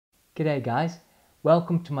G'day guys,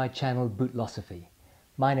 welcome to my channel Bootlosophy.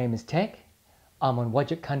 My name is Tech, I'm on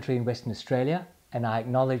Wajak country in Western Australia and I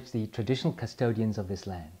acknowledge the traditional custodians of this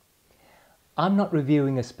land. I'm not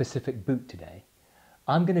reviewing a specific boot today.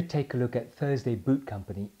 I'm going to take a look at Thursday Boot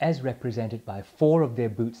Company as represented by 4 of their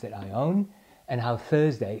boots that I own and how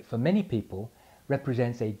Thursday, for many people,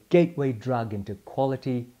 represents a gateway drug into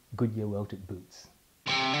quality Goodyear Welted boots.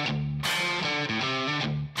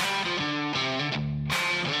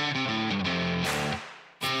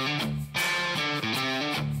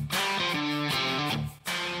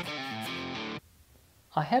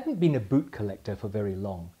 I haven't been a boot collector for very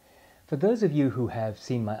long. For those of you who have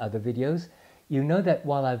seen my other videos, you know that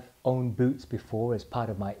while I've owned boots before as part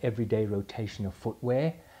of my everyday rotation of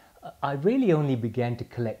footwear, I really only began to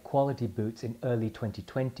collect quality boots in early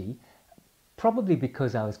 2020, probably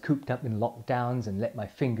because I was cooped up in lockdowns and let my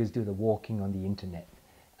fingers do the walking on the internet.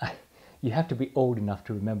 You have to be old enough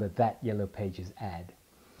to remember that Yellow Pages ad.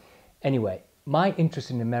 Anyway, my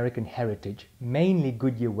interest in American heritage, mainly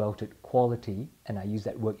Goodyear Welted quality, and I use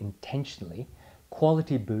that word intentionally,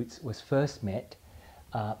 quality boots was first met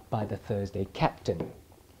by the Thursday Captain.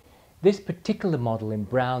 This particular model in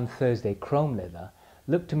brown Thursday chrome leather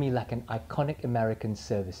looked to me like an iconic American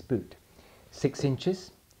service boot. 6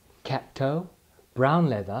 inches, cap toe, brown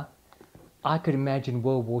leather. I could imagine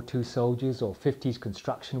World War II soldiers or 50s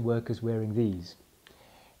construction workers wearing these.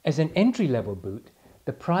 As an entry-level boot,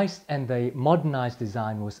 the price and the modernized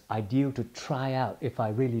design was ideal to try out if I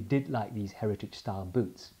really did like these heritage style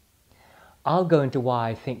boots. I'll go into why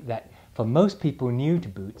I think that for most people new to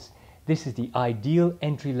boots, this is the ideal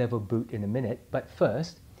entry-level boot in a minute, but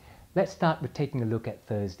first, let's start with taking a look at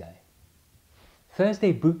Thursday.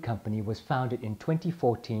 Thursday Boot Company was founded in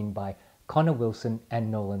 2014 by Connor Wilson and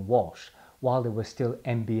Nolan Walsh while they were still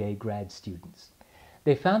MBA grad students.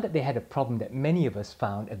 They found that they had a problem that many of us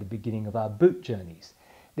found at the beginning of our boot journeys.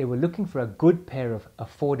 They were looking for a good pair of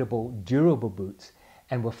affordable, durable boots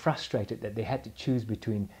and were frustrated that they had to choose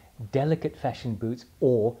between delicate fashion boots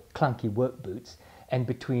or clunky work boots and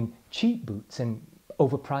between cheap boots and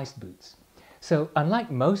overpriced boots. So unlike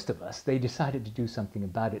most of us, they decided to do something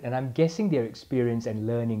about it, and I'm guessing their experience and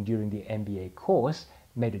learning during the MBA course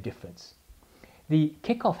made a difference. The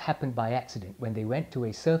kickoff happened by accident when they went to a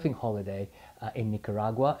surfing holiday in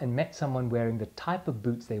Nicaragua and met someone wearing the type of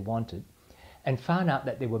boots they wanted and found out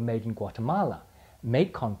that they were made in Guatemala,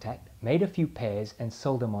 made contact, made a few pairs and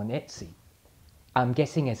sold them on Etsy. I'm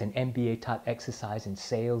guessing as an MBA type exercise in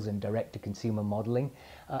sales and direct-to-consumer modeling,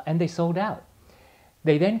 and they sold out.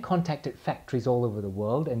 They then contacted factories all over the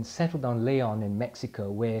world and settled on Leon in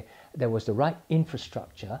Mexico, where there was the right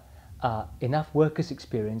infrastructure, enough workers'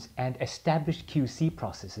 experience and established QC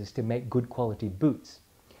processes to make good quality boots.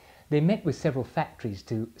 They met with several factories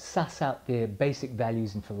to suss out their basic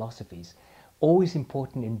values and philosophies, always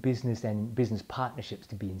important in business and business partnerships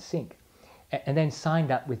to be in sync, and then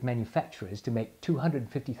signed up with manufacturers to make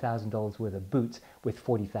 $250,000 worth of boots with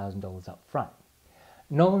 $40,000 up front.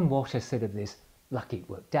 Nolan Walsh has said of this, lucky it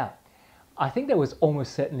worked out. I think there was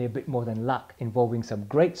almost certainly a bit more than luck involving some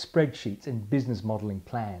great spreadsheets and business modeling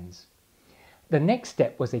plans. The next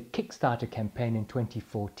step was a Kickstarter campaign in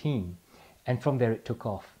 2014, and from there it took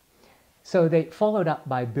off. So they followed up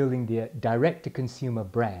by building their direct-to-consumer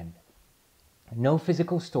brand. No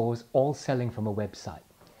physical stores, all selling from a website.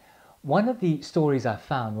 One of the stories I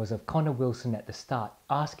found was of Connor Wilson at the start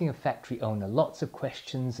asking a factory owner lots of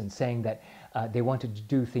questions and saying that they wanted to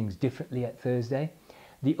do things differently at Thursday.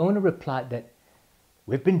 The owner replied that,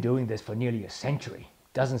 "We've been doing this for nearly a century.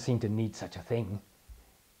 Doesn't seem to need such a thing."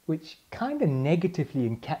 Which kind of negatively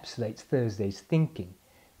encapsulates Thursday's thinking.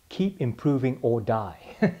 Keep improving or die.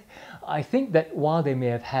 I think that while they may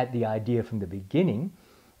have had the idea from the beginning,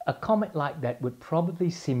 a comment like that would probably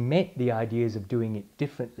cement the ideas of doing it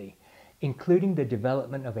differently, including the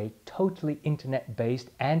development of a totally internet-based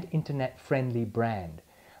and internet-friendly brand,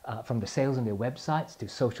 from the sales on their websites to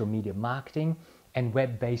social media marketing and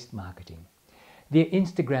web-based marketing. Their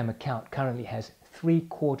Instagram account currently has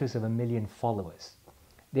 750,000 followers.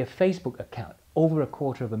 Their Facebook account, over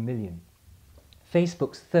 250,000.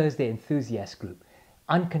 Facebook's Thursday Enthusiast group,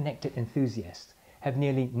 Unconnected Enthusiasts, have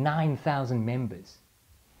nearly 9,000 members.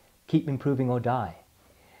 Keep improving or die.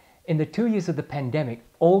 In the 2 years of the pandemic,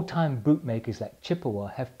 old-time bootmakers like Chippewa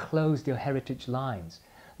have closed their heritage lines.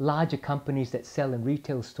 Larger companies that sell in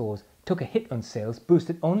retail stores took a hit on sales,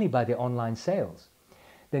 boosted only by their online sales.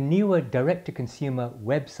 The newer direct-to-consumer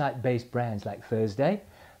website-based brands like Thursday,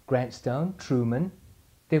 Grant Stone, Truman,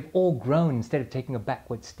 they've all grown instead of taking a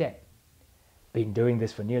backward step. Been doing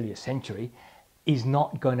this for nearly a century is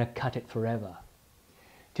not going to cut it forever.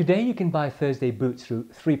 Today you can buy Thursday boots through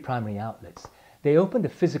 3 primary outlets. They opened a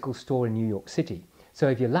physical store in New York City, so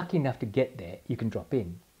if you're lucky enough to get there, you can drop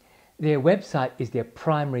in. Their website is their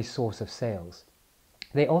primary source of sales.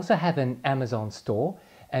 They also have an Amazon store,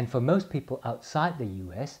 and for most people outside the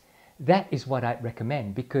US, that is what I'd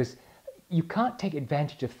recommend, because you can't take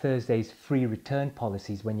advantage of Thursday's free return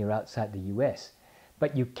policies when you're outside the US,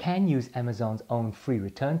 but you can use Amazon's own free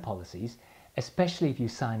return policies, especially if you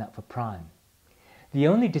sign up for Prime. The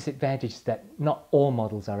only disadvantage is that not all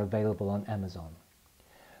models are available on Amazon.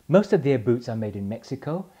 Most of their boots are made in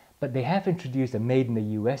Mexico, but they have introduced a made in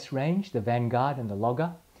the US range, the Vanguard and the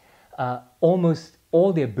Logger. Almost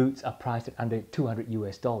all their boots are priced at under $200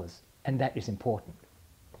 US, and that is important.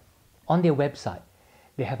 On their website,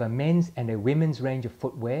 they have a men's and a women's range of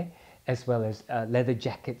footwear, as well as leather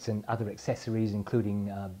jackets and other accessories, including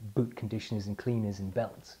boot conditioners and cleaners and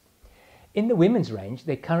belts. In the women's range,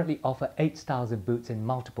 they currently offer 8 styles of boots in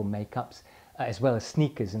multiple makeups, as well as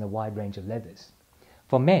sneakers in a wide range of leathers.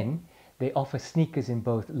 For men, they offer sneakers in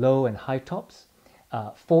both low and high tops,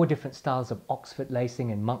 4 different styles of Oxford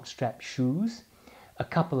lacing and monk strap shoes, a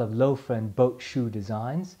couple of loafer and boat shoe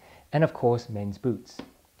designs, and of course men's boots.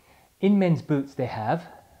 In men's boots they have,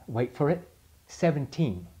 wait for it,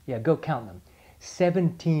 17, yeah, go count them,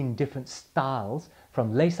 17 different styles,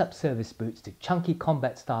 from lace-up service boots to chunky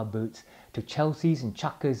combat style boots to Chelseas and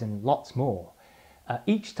Chuckers and lots more.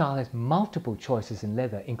 Each style has multiple choices in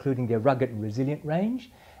leather, including their rugged and resilient range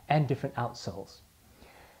and different outsoles.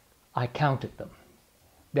 I counted them.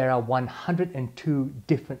 There are 102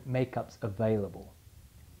 different makeups available.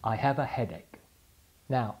 I have a headache.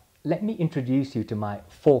 Now, let me introduce you to my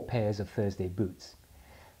 4 pairs of Thursday boots.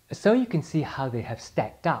 So you can see how they have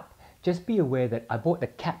stacked up, just be aware that I bought the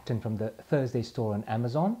Captain from the Thursday store on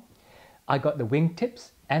Amazon. I got the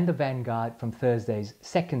Wingtips and the Vanguard from Thursday's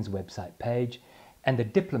Seconds website page, and the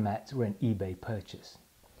Diplomats were an eBay purchase.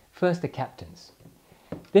 First, the Captains.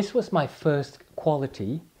 This was my first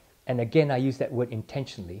quality, and again I use that word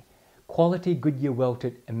intentionally, quality Goodyear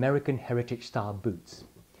Welted American Heritage style boots.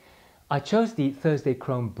 I chose the Thursday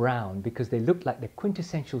Chrome Brown because they looked like the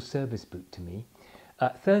quintessential service boot to me.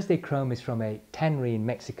 Thursday Chrome is from a tannery in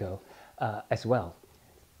Mexico as well.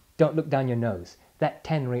 Don't look down your nose. That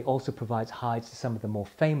tannery also provides hides to some of the more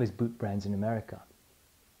famous boot brands in America.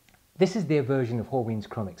 This is their version of Horween's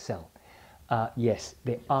Chrome Excel. Yes,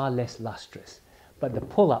 they are less lustrous, but the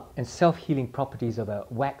pull-up and self-healing properties of a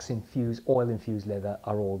wax-infused, oil-infused leather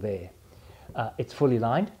are all there. It's fully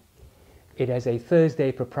lined. It has a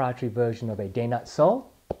Thursday proprietary version of a Day-Night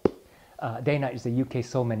sole. Day-Night is the UK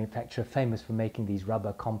sole manufacturer famous for making these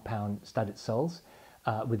rubber compound studded soles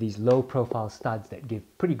with these low-profile studs that give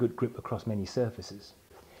pretty good grip across many surfaces.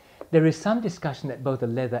 There is some discussion that both the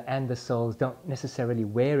leather and the soles don't necessarily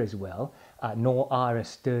wear as well, nor are as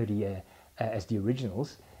sturdy as the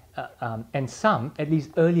originals, and some, at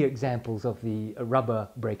least earlier examples of the rubber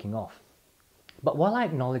breaking off. But while I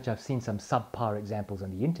acknowledge I've seen some subpar examples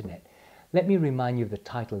on the internet, let me remind you of the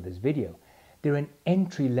title of this video. They're an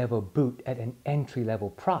entry-level boot at an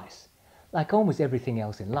entry-level price. Like almost everything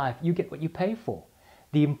else in life, you get what you pay for.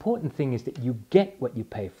 The important thing is that you get what you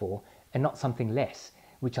pay for and not something less,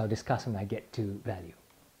 which I'll discuss when I get to value.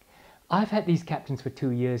 I've had these Captains for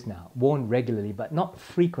 2 years now, worn regularly but not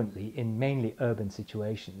frequently in mainly urban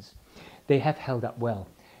situations. They have held up well,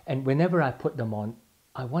 and whenever I put them on,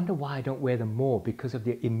 I wonder why I don't wear them more because of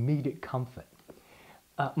their immediate comfort.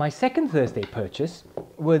 My second Thursday purchase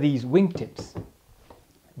were these Wingtips.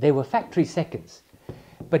 They were factory seconds,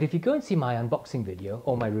 but if you go and see my unboxing video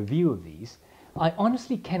or my review of these, I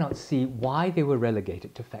honestly cannot see why they were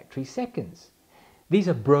relegated to factory seconds. These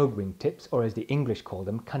are brogue Wingtips, or as the English call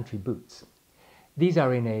them, country boots. These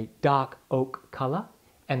are in a dark oak colour,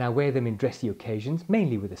 and I wear them in dressy occasions,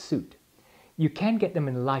 mainly with a suit. You can get them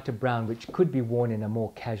in a lighter brown, which could be worn in a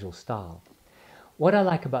more casual style. What I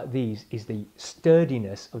like about these is the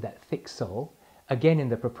sturdiness of that thick sole, again in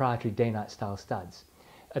the proprietary Day-Night style studs.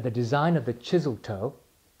 The design of the chisel toe,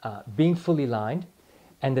 being fully lined,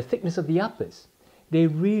 and the thickness of the uppers. They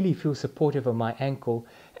really feel supportive of my ankle,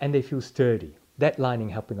 and they feel sturdy. That lining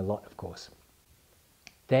helping a lot, of course.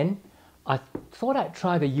 Then I thought I'd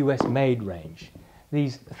try the US made range,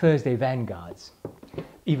 these Thursday Vanguards,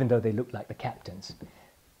 even though they look like the Captains.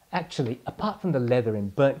 Actually, apart from the leather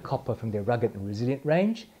and burnt copper from their rugged and resilient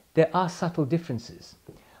range, there are subtle differences.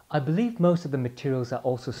 I believe most of the materials are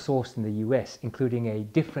also sourced in the US, including a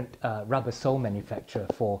different rubber sole manufacturer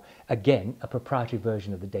for, again, a proprietary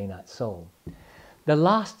version of the Day-Night sole. The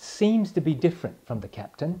last seems to be different from the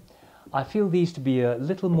Captain. I feel these to be a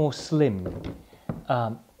little more slim,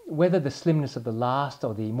 whether the slimness of the last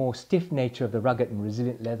or the more stiff nature of the rugged and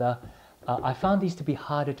resilient leather, I found these to be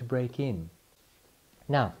harder to break in.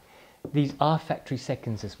 Now, these are factory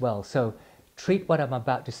seconds as well, so treat what I'm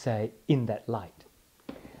about to say in that light.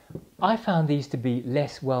 I found these to be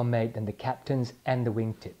less well made than the Captains and the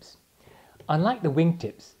Wingtips. Unlike the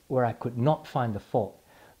Wingtips, where I could not find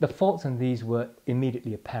the faults on these were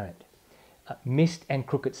immediately apparent. Missed and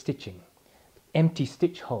crooked stitching, empty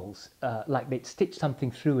stitch holes, like they'd stitched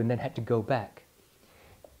something through and then had to go back.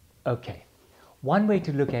 Okay, one way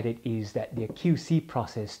to look at it is that their QC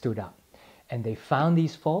process stood up and they found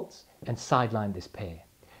these faults and sidelined this pair.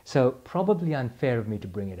 So probably unfair of me to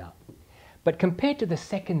bring it up. But compared to the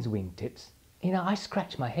Seconds Wingtips, I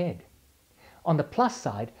scratch my head. On the plus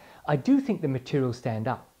side, I do think the materials stand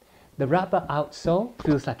up. The rubber outsole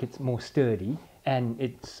feels like it's more sturdy and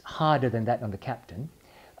it's harder than that on the Captain.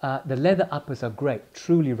 The leather uppers are great,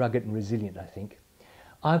 truly rugged and resilient, I think.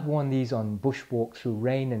 I've worn these on bushwalk through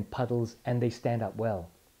rain and puddles and they stand up well.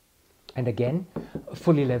 And again,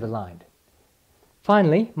 fully leather lined.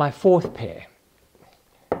 Finally, my fourth pair.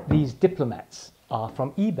 These Diplomats are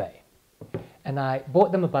from eBay and I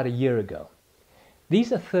bought them about a year ago.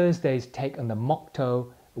 These are Thursday's take on the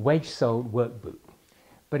mock-toe, wedge-soled work boot.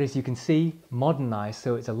 But as you can see, modernized,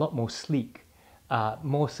 so it's a lot more sleek,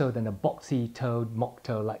 more so than a boxy-toed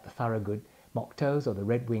mock-toe like the Thorogood mock-toes or the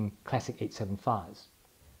Red Wing Classic 875s.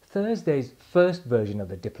 Thursday's first version of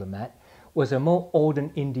the Diplomat was a more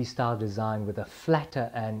olden indie style design with a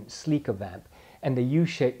flatter and sleeker vamp, and the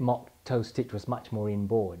U-shaped mock-toe stitch was much more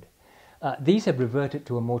inboard. These have reverted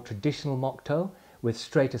to a more traditional mock-toe with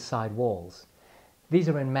straighter side walls. These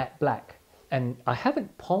are in matte black, and I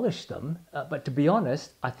haven't polished them, but to be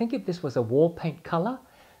honest, I think if this was a wall paint color,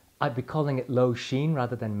 I'd be calling it low sheen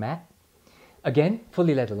rather than matte. Again,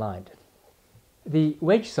 fully leather lined. The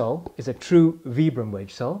wedge sole is a true Vibram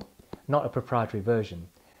wedge sole, not a proprietary version.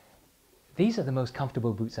 These are the most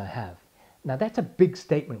comfortable boots I have. Now that's a big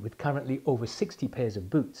statement with currently over 60 pairs of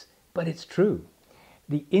boots, but it's true.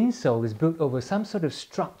 The insole is built over some sort of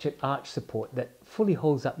structured arch support that fully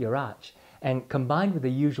holds up your arch, and combined with the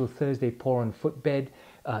usual Thursday pour-on footbed,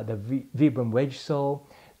 the Vibram wedge sole,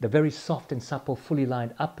 the very soft and supple fully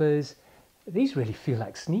lined uppers, these really feel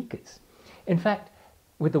like sneakers. In fact,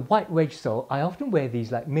 with the white wedge sole, I often wear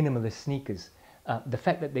these like minimalist sneakers. The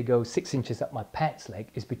fact that they go 6 inches up my pants leg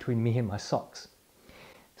is between me and my socks.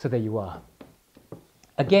 So there you are.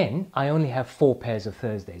 Again, I only have 4 pairs of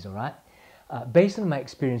Thursdays, all right? Based on my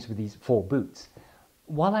experience with these 4 boots,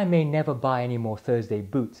 while I may never buy any more Thursday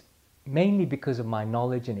boots, mainly because of my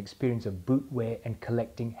knowledge and experience of boot wear and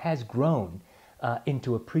collecting has grown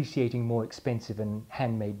into appreciating more expensive and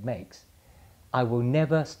handmade makes, I will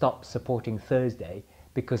never stop supporting Thursday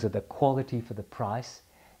because of the quality for the price,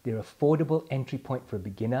 their affordable entry point for a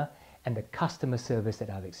beginner, and the customer service that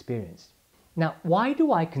I've experienced. Now, why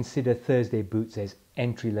do I consider Thursday boots as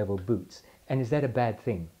entry-level boots, and is that a bad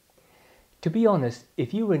thing? To be honest,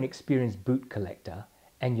 if you were an experienced boot collector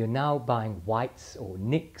and you're now buying Whites or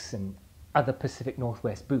Nicks and other Pacific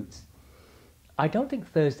Northwest boots, I don't think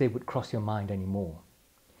Thursday would cross your mind anymore.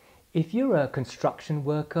 If you're a construction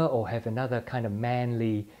worker or have another kind of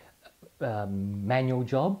manly manual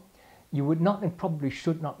job, you would not and probably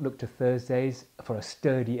should not look to Thursdays for a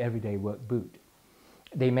sturdy everyday work boot.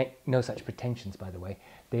 They make no such pretensions, by the way.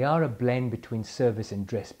 They are a blend between service and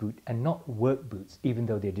dress boot and not work boots, even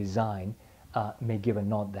though their design may give a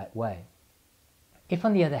nod that way. If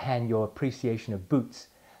on the other hand your appreciation of boots,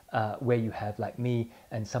 where you have, like me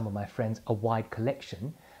and some of my friends, a wide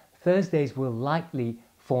collection, Thursdays will likely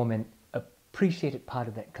form an appreciated part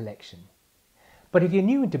of that collection. But if you're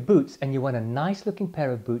new into boots and you want a nice looking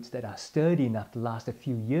pair of boots that are sturdy enough to last a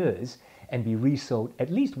few years and be resold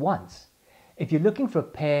at least once, if you're looking for a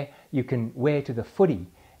pair you can wear to the footy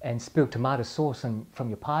and spill tomato sauce from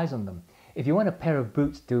your pies on them, if you want a pair of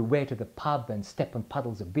boots to wear to the pub and step on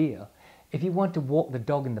puddles of beer, if you want to walk the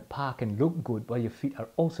dog in the park and look good while your feet are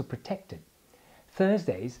also protected,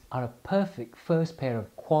 Thursdays are a perfect first pair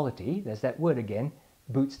of quality, there's that word again,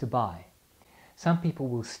 boots to buy. Some people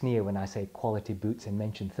will sneer when I say quality boots and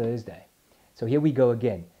mention Thursday. So here we go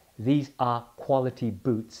again. These are quality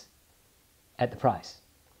boots at the price.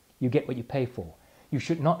 You get what you pay for. You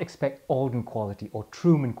should not expect Alden quality or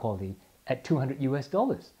Truman quality at $200 US.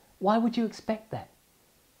 Why would you expect that?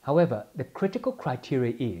 However, the critical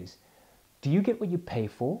criteria is, do you get what you pay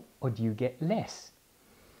for or do you get less?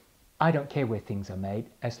 I don't care where things are made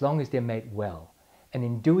as long as they're made well, and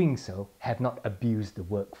in doing so have not abused the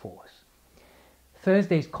workforce.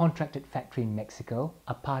 Thursday's contracted factory in Mexico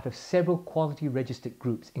are part of several quality registered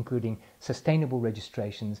groups, including sustainable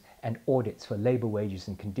registrations and audits for labor wages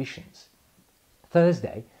and conditions.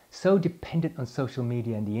 Thursday, so dependent on social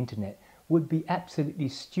media and the internet, would be absolutely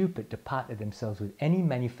stupid to partner themselves with any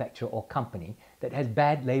manufacturer or company that has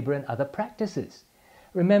bad labor and other practices.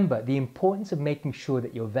 Remember the importance of making sure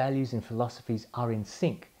that your values and philosophies are in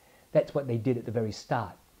sync. That's what they did at the very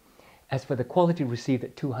start. As for the quality received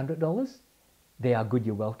at $200, they are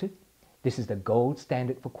Goodyear Welted. This is the gold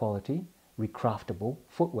standard for quality, recraftable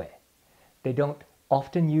footwear. They don't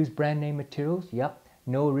often use brand name materials,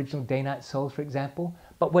 no original day-night soles for example,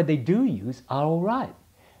 but what they do use are all right.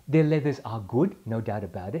 Their leathers are good, no doubt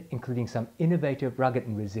about it, including some innovative, rugged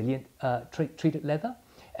and resilient treated leather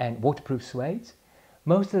and waterproof suedes.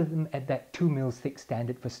 Most of them at that 2 mils thick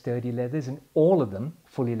standard for sturdy leathers, and all of them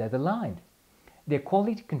fully leather lined. Their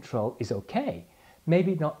quality control is okay,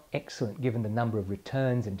 maybe not excellent given the number of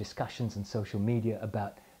returns and discussions on social media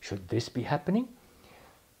about should this be happening,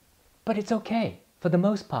 but it's okay for the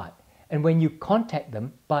most part. And when you contact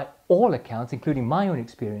them, by all accounts, including my own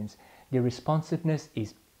experience, their responsiveness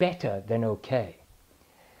is better than okay.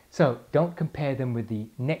 So don't compare them with the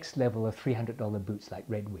next level of $300 boots like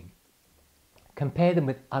Red Wing. Compare them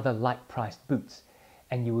with other like-priced boots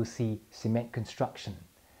and you will see cement construction,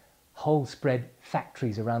 whole spread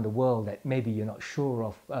factories around the world that maybe you're not sure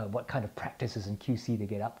of what kind of practices and QC they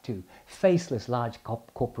get up to, faceless large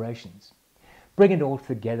corporations. Bring it all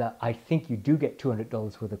together, I think you do get $200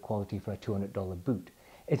 worth of quality for a $200 boot.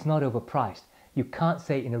 It's not overpriced. You can't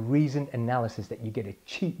say in a reasoned analysis that you get a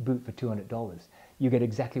cheap boot for $200. You get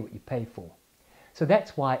exactly what you pay for. So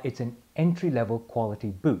that's why it's an entry-level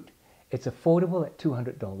quality boot. It's affordable at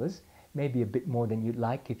 $200, maybe a bit more than you'd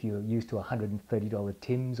like if you're used to $130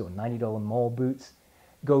 Tim's or $90 Mall boots.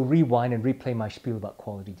 Go rewind and replay my spiel about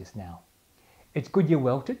quality just now. It's Goodyear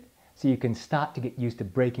Welted, so you can start to get used to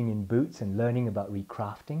breaking in boots and learning about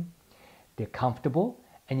recrafting. They're comfortable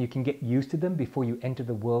and you can get used to them before you enter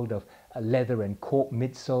the world of leather and cork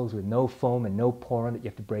midsoles with no foam and no pour-on that you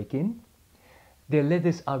have to break in. Their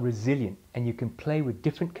leathers are resilient and you can play with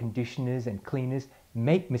different conditioners and cleaners,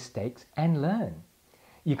 make mistakes and learn.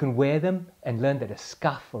 You can wear them and learn that a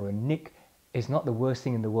scuff or a nick is not the worst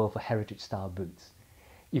thing in the world for heritage style boots.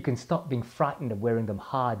 You can stop being frightened of wearing them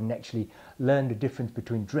hard and actually learn the difference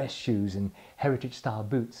between dress shoes and heritage style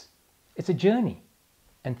boots. It's a journey,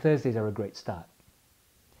 and Thursdays are a great start.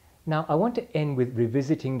 Now I want to end with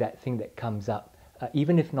revisiting that thing that comes up,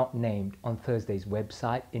 even if not named, on Thursday's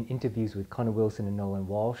website, in interviews with Connor Wilson and Nolan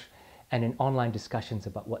Walsh, and in online discussions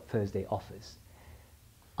about what Thursday offers.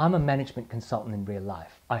 I'm a management consultant in real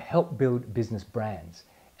life. I help build business brands,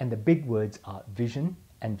 and the big words are vision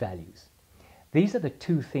and values. These are the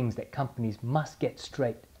two things that companies must get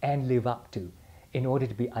straight and live up to in order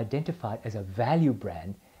to be identified as a value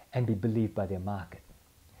brand and be believed by their market.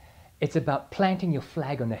 It's about planting your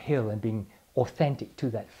flag on a hill and being authentic to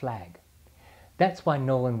that flag. That's why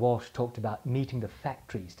Nolan Walsh talked about meeting the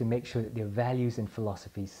factories to make sure that their values and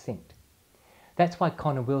philosophies synced. That's why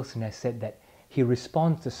Connor Wilson has said that he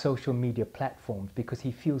responds to social media platforms because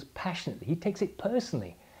he feels passionately, he takes it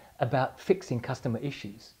personally about fixing customer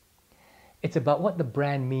issues. It's about what the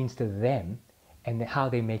brand means to them and how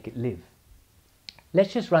they make it live.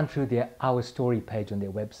 Let's just run through their Our Story page on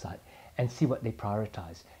their website and see what they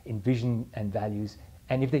prioritize in vision and values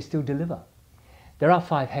and if they still deliver. There are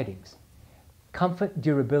 5 headings: comfort,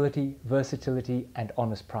 durability, versatility and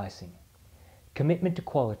honest pricing, commitment to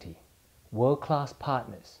quality, world-class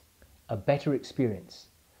partners, a better experience,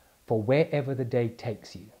 for wherever the day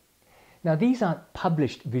takes you. Now these aren't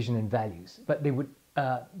published vision and values, but they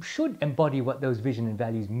should embody what those vision and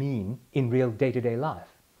values mean in real day-to-day life.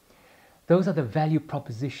 Those are the value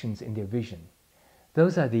propositions in their vision.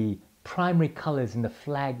 Those are the primary colors in the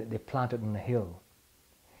flag that they planted on the hill.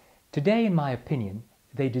 Today, in my opinion,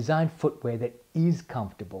 they design footwear that is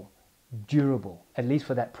comfortable, durable, at least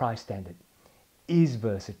for that price standard, is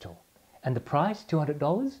versatile. And the price,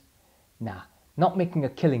 $200? Nah, not making a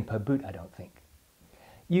killing per boot, I don't think.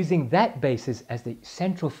 Using that basis as the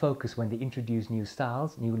central focus when they introduce new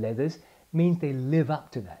styles, new leathers, means they live up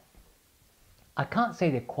to that. I can't say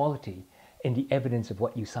their quality and the evidence of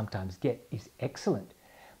what you sometimes get is excellent,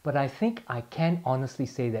 but I think I can honestly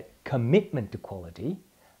say that commitment to quality,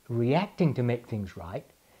 reacting to make things right,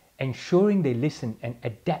 ensuring they listen and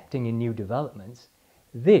adapting in new developments,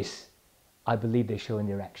 this I believe they show in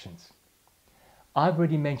their actions. I've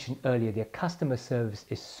already mentioned earlier their customer service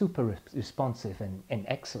is super responsive and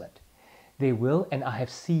excellent. They will, and I have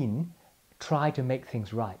seen, try to make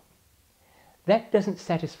things right. That doesn't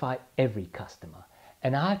satisfy every customer,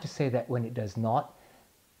 And I have to say that when it does not,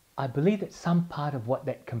 I believe that some part of what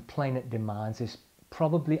that complainant demands is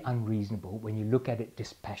probably unreasonable when you look at it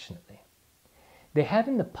dispassionately. They have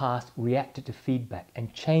in the past reacted to feedback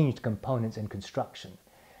and changed components and construction.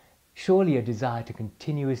 Surely a desire to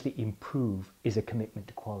continuously improve is a commitment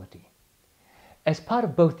to quality. As part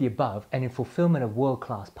of both the above and in fulfillment of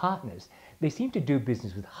world-class partners, they seem to do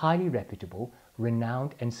business with highly reputable,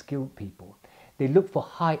 renowned and skilled people. They look for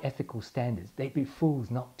high ethical standards. They'd be fools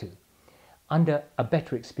not to. Under a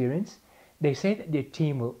better experience, they say that their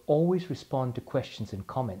team will always respond to questions and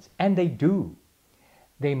comments, and they do.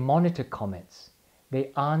 They monitor comments,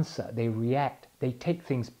 they answer, they react, they take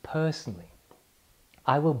things personally.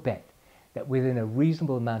 I will bet that within a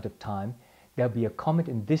reasonable amount of time, there'll be a comment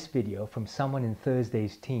in this video from someone in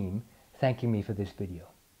Thursday's team thanking me for this video.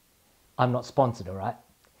 I'm not sponsored, all right?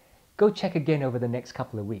 Go check again over the next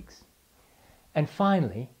couple of weeks. And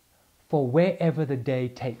finally, for wherever the day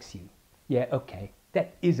takes you. Yeah, okay,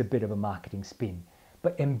 that is a bit of a marketing spin,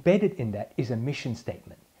 but embedded in that is a mission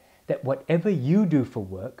statement that whatever you do for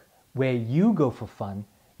work, where you go for fun,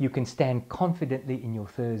 you can stand confidently in your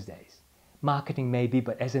Thursdays. Marketing maybe,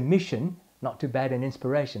 but as a mission, not too bad an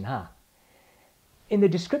inspiration, huh? In the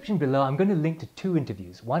description below, I'm going to link to 2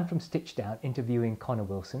 interviews, one from Stitchdown interviewing Connor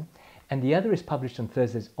Wilson, and the other is published on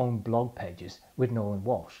Thursday's own blog pages with Nolan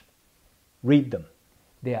Walsh. Read them.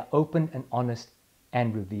 They are open and honest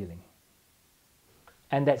and revealing.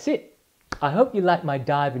 And that's it. I hope you liked my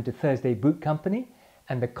dive into Thursday Boot Company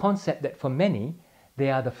and the concept that for many, they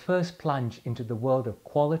are the first plunge into the world of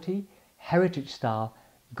quality, heritage style,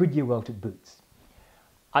 Goodyear Welted boots.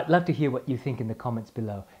 I'd love to hear what you think in the comments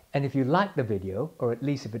below. And if you liked the video, or at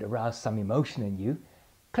least if it aroused some emotion in you,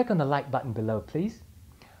 click on the like button below, please.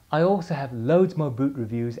 I also have loads more boot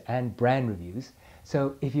reviews and brand reviews,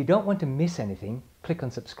 so if you don't want to miss anything, click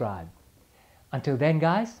on subscribe. Until then,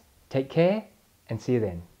 guys, take care and see you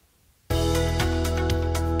then.